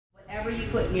Whatever you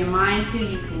put your mind to,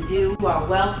 you can do. You are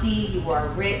wealthy, you are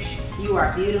rich, you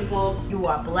are beautiful, you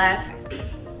are blessed.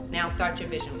 Now start your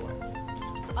vision boards.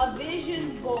 A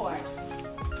vision board.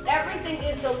 Everything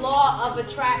is the law of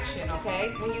attraction, okay?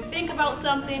 When you think about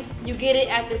something, you get it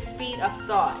at the speed of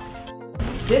thought.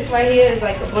 This right here is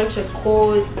like a bunch of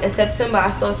course. In September,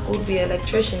 I start school to be an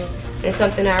electrician. It's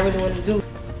something I really want to do.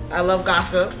 I love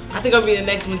gossip. I think I'll be the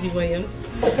next Wendy Williams.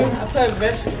 I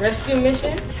put rescue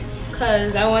mission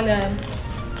because I want to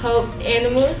help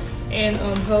animals and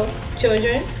help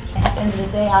children. At the end of the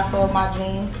day, I feel my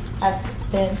dream has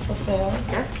been fulfilled.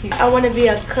 That's cute. I want to be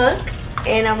a cook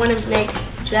and I want to make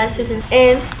dresses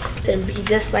and be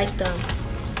just like them.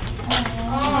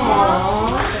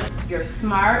 Aww. You're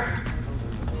smart.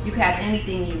 You can have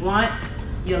anything you want.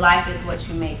 Your life is what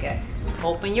you make it.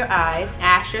 Open your eyes.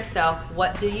 Ask yourself,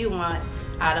 what do you want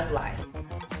out of life?